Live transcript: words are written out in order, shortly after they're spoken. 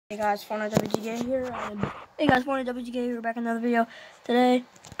Hey guys, Fortnite WGK here. We're back in another video. Today,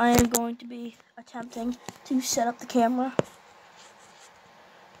 I am going to be attempting to set up the camera.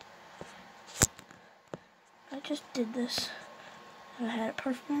 I just did this, and I had it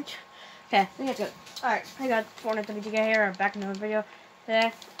perfect. Okay, I think that's good. Alright, hey guys, Fortnite WGK here. I'm back in another video.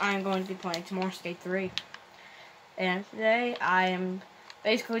 Today, I am going to be playing some more Skate 3. And today, I am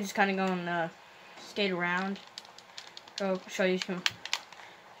basically just kind of going to skate around. Go show you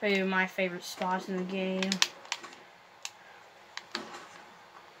my favorite spots in the game.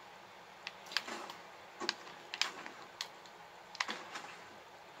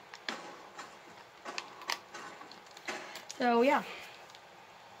 So yeah.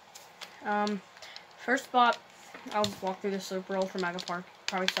 First spot, I'll walk through this loop roll for Mega Park.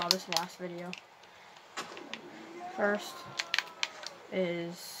 Probably saw this last video. First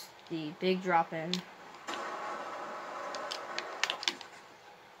is the big drop in.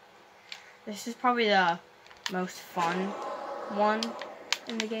 This is probably the most fun one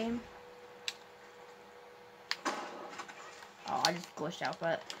in the game. Oh, I just glitched out,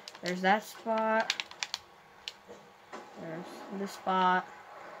 but there's that spot. There's this spot.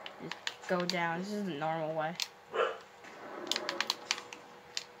 Just go down. This is the normal way.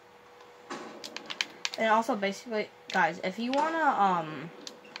 And also, basically, guys, if you wanna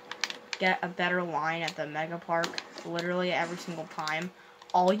get a better line at the Mega Park, literally every single time,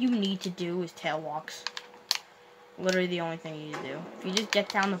 all you need to do is tail walks. Literally the only thing you need to do. If you just get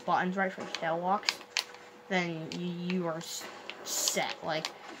down the buttons right for tail walks, then you are set. Like,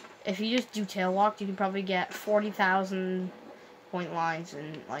 if you just do tail walks, you can probably get 40,000 point lines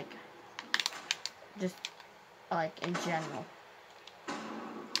and like just like in general.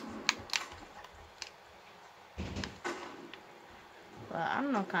 But I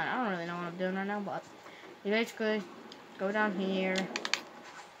don't know, I don't really know what I'm doing right now. But you basically go down here,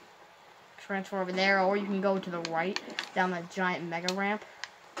 transfer over there, or you can go to the right down that giant mega ramp.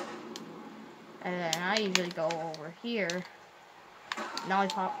 And then I usually go over here.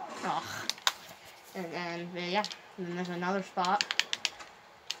 Lollipop. Ugh. And then yeah, and then there's another spot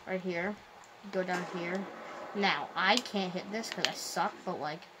right here. Go down here. Now I can't hit this because I suck, but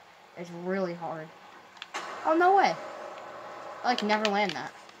like it's really hard. Oh no way! I like never land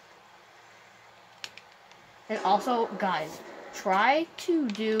that. And also, guys, try to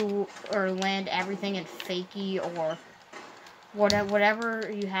do or land everything in fakie or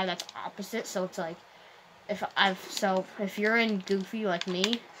whatever you have that's opposite. So it's like if you're in Goofy like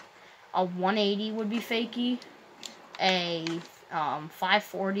me, a 180 would be fakie, a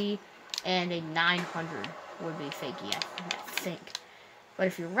 540 and a 900 would be fakie, I think. But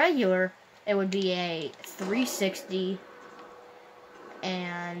if you're regular, it would be a 360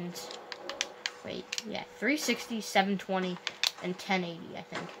 and 360, 720, and 1080, I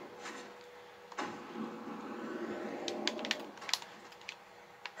think.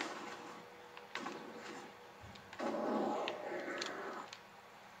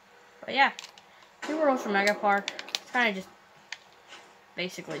 But yeah, 2 worlds for Mega Park. It's kind of just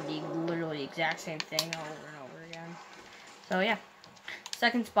basically literally the exact same thing over and over again. So yeah,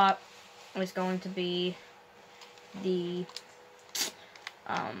 second spot is going to be the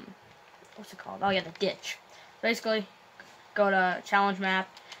what's it called? Oh yeah, the ditch. Basically, go to challenge map,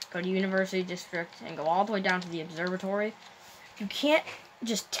 go to University District, and go all the way down to the observatory. You can't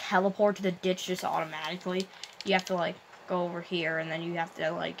just teleport to the ditch just automatically. You have to like go over here, and then you have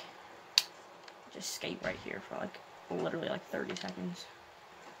to like just skate right here for like literally like 30 seconds.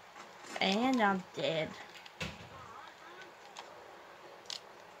 And I'm dead.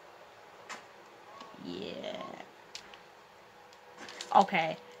 Yeah.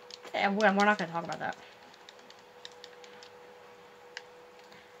 Okay. We're not gonna talk about that.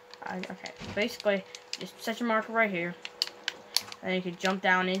 Okay. Basically, just set your marker right here, and you can jump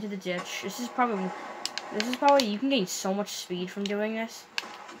down into the ditch. This is probably you can gain so much speed from doing this.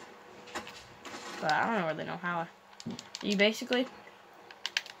 But I don't really know how. You basically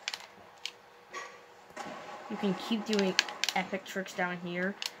you can keep doing epic tricks down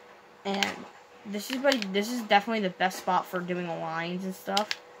here, and this is definitely the best spot for doing lines and stuff.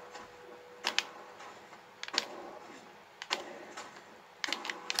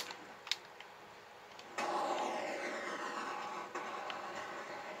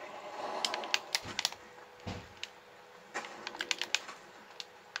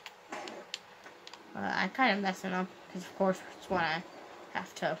 I'm kind of messing up because, of course, it's when I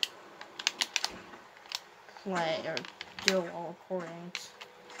have to play or do all recordings.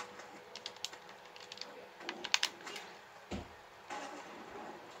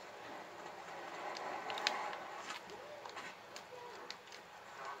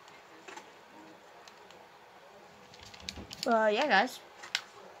 Yeah, guys.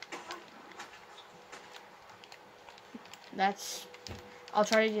 That's. I'll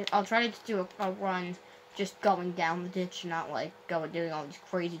try to do a run, just going down the ditch, not like doing all these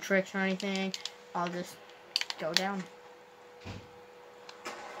crazy tricks or anything. I'll just go down.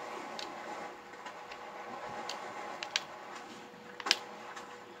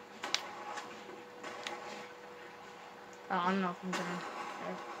 I don't know if I'm gonna.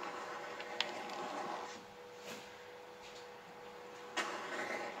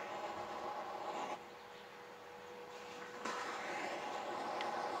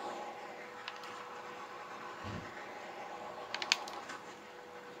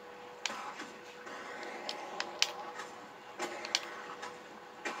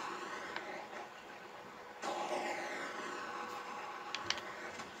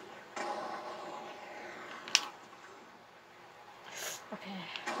 Okay.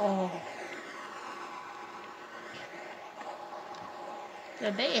 Oh.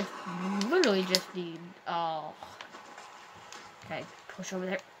 The bay is literally just the. Oh. Okay, push over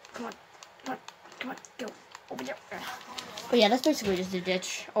there. Come on. Come on. Come on. Go. Over there. But yeah, that's basically just a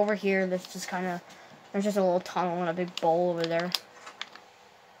ditch. Over here, that's just kind of. There's just a little tunnel and a big bowl over there.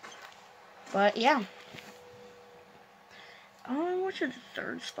 But yeah. What should the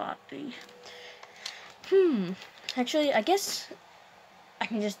third spot be? Actually, I guess I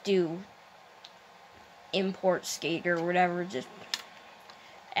can just do import skater or whatever. Just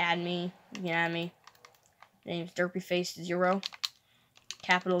add me. You can add me. Name's DerpyFace0.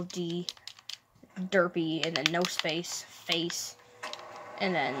 Capital D. Derpy and then no space. Face.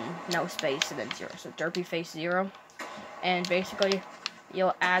 And then no space and then 0. So DerpyFace0. And basically,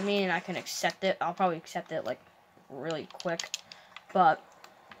 you'll add me and I can accept it. I'll probably accept it like really quick. But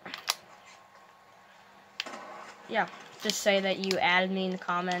yeah, just say that you added me in the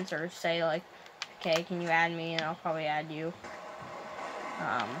comments, or say like, okay, can you add me, and I'll probably add you.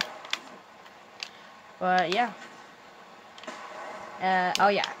 But yeah. Oh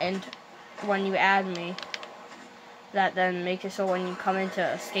yeah, and when you add me, that then makes it so when you come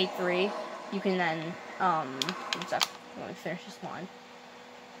into Skate 3, you can then, one sec, let me finish this line.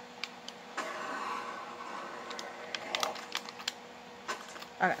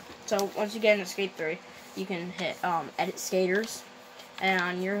 Okay, so once you get into Skate 3, you can hit, edit skaters, and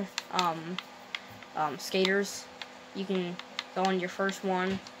on your, skaters, you can go on your first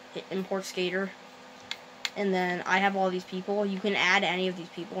one, hit import skater, and then I have all these people. You can add any of these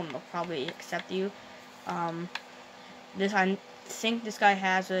people and they'll probably accept you. I think this guy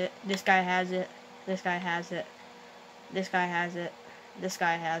has it, this guy has it, this guy has it, this guy has it, this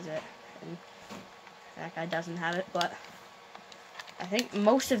guy has it, and that guy doesn't have it, but I think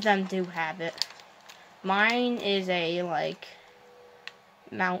most of them do have it. Mine is a, like,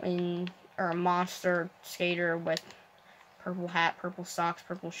 mountain or a monster skater with purple hat, purple socks,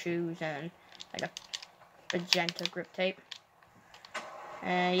 purple shoes, and like a magenta grip tape.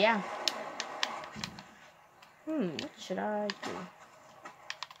 And yeah. What should I do?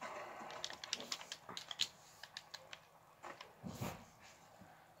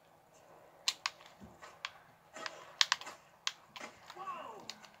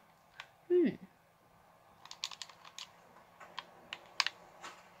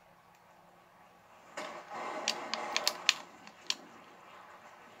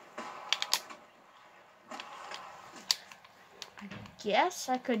 I guess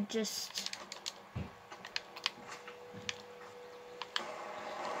I could just,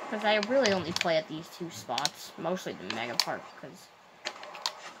 because I really only play at these two spots, mostly the Mega Park, because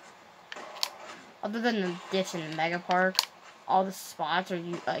other than the ditch and the Mega Park, all the spots are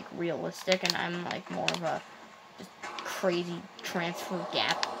like realistic, and I'm like more of a just crazy transfer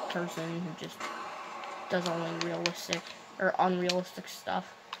gap person who just does only realistic or unrealistic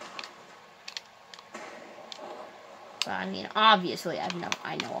stuff. But I mean, obviously, I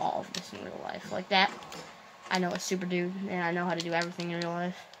know all of this in real life. Like that, I know a super dude, and I know how to do everything in real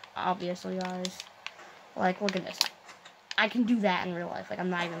life. Obviously, guys. Like, look at this. I can do that in real life. Like, I'm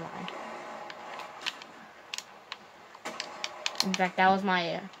not even lying. In fact, that was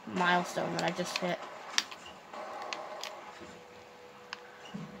my milestone that I just hit.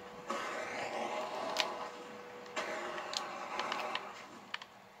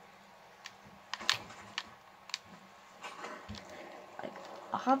 Like,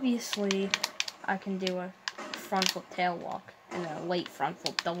 obviously, I can do a front flip tail walk and a late front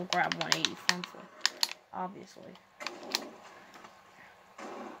flip double grab 180 front flip. Obviously.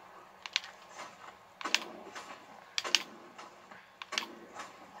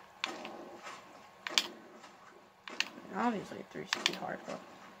 Obviously a 360 hard flip,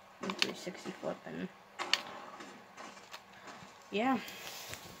 and 360 flip, and yeah.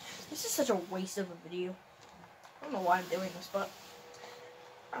 This is such a waste of a video. I don't know why I'm doing this, but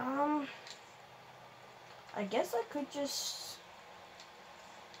I guess I could just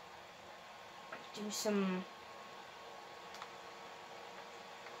do some.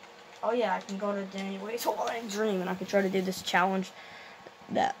 Oh yeah, I can go to Danny Wade's Hawaiian Dream, and I can try to do this challenge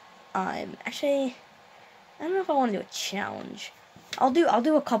that I'm actually. I don't know if I want to do a challenge. I'll do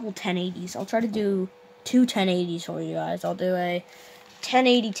a couple 1080s. I'll try to do 2 1080s for you guys. I'll do a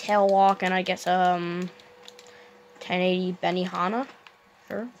 1080 tail walk and I guess 1080 Benihana.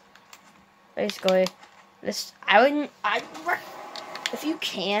 Sure. Basically, this if you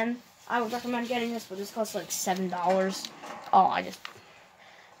can, I would recommend getting this, but this costs like $7.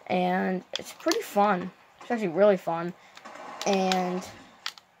 And it's pretty fun. It's actually really fun, and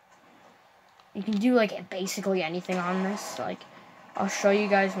you can do like basically anything on this. Like, I'll show you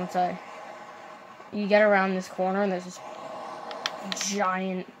guys once you get around this corner and there's this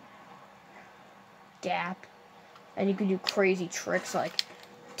giant gap, and you can do crazy tricks like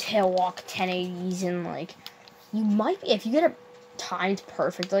tail walk 1080s, and like you might be, if you get it timed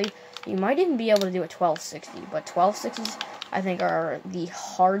perfectly, you might even be able to do a 1260. But 1260s I think are the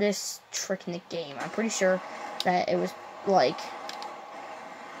hardest trick in the game. I'm pretty sure that it was like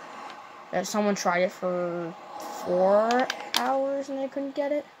that someone tried it for 4 hours and they couldn't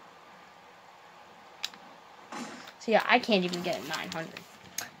get it. So yeah, I can't even get it 900.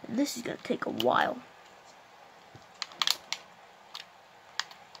 This is gonna take a while.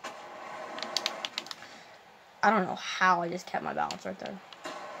 I don't know how I just kept my balance right there.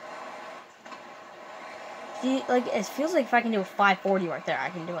 See, like, it feels like if I can do a 540 right there, I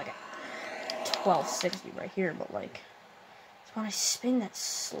can do like a 1260 right here, but like, it's when I spin that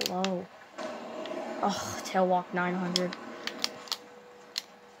slow. Oh, tail walk 900.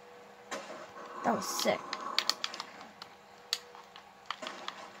 That was sick.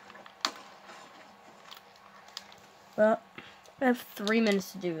 Well, I have 3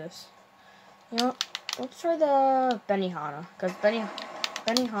 minutes to do this. You know what? Let's try the Benihana, because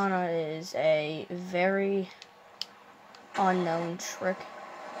Benihana is a very unknown trick.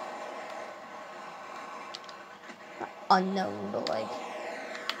 Not unknown, but like,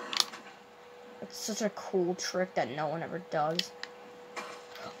 it's such a cool trick that no one ever does.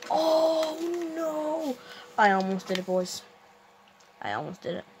 Oh no! I almost did it, boys. I almost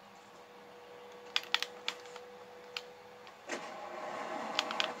did it.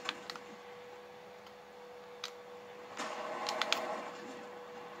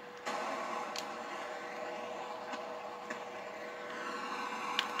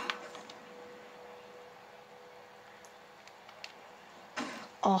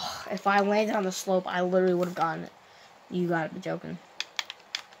 Oh, if I landed on the slope, I literally would have gotten it. You gotta be joking.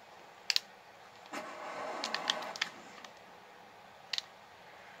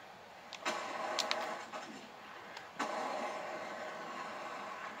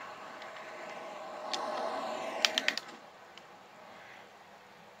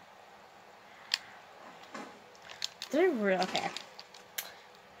 Okay.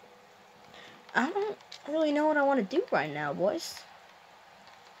 I don't really know what I want to do right now, boys.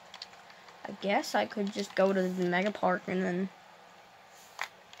 I guess I could just go to the Mega Park and then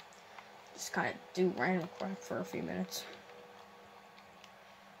just kind of do random crap for a few minutes.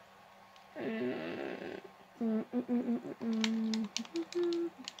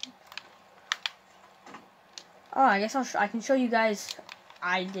 Oh, I guess I can show you guys.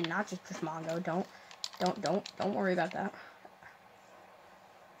 I did not just push Mongo. Don't worry about that.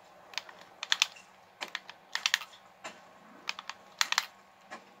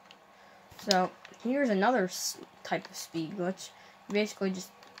 So here's another type of speed glitch. You basically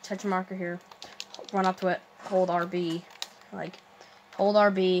just touch a marker here, run up to it, hold RB, like hold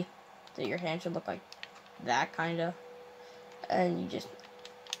RB, so your hand should look like that kinda, and you just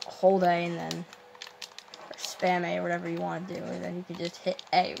hold A and then or spam A or whatever you want to do, and then you can just hit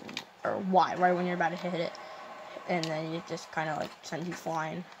A or Y right when you're about to hit it, and then it just kind of like sends you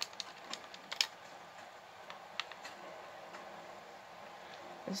flying.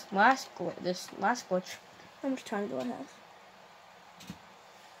 This last glitch, how much time do I have?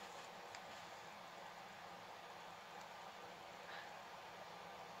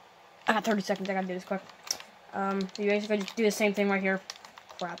 I got 30 seconds, I gotta do this quick. You basically just do the same thing right here.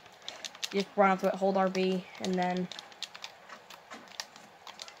 Crap. You just run up to it, hold RB, and then...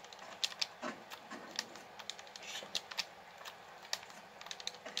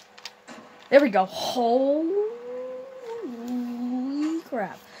 There we go. Holy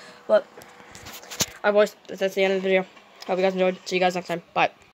crap. But, alright boys, that's the end of the video. Hope you guys enjoyed. See you guys next time. Bye.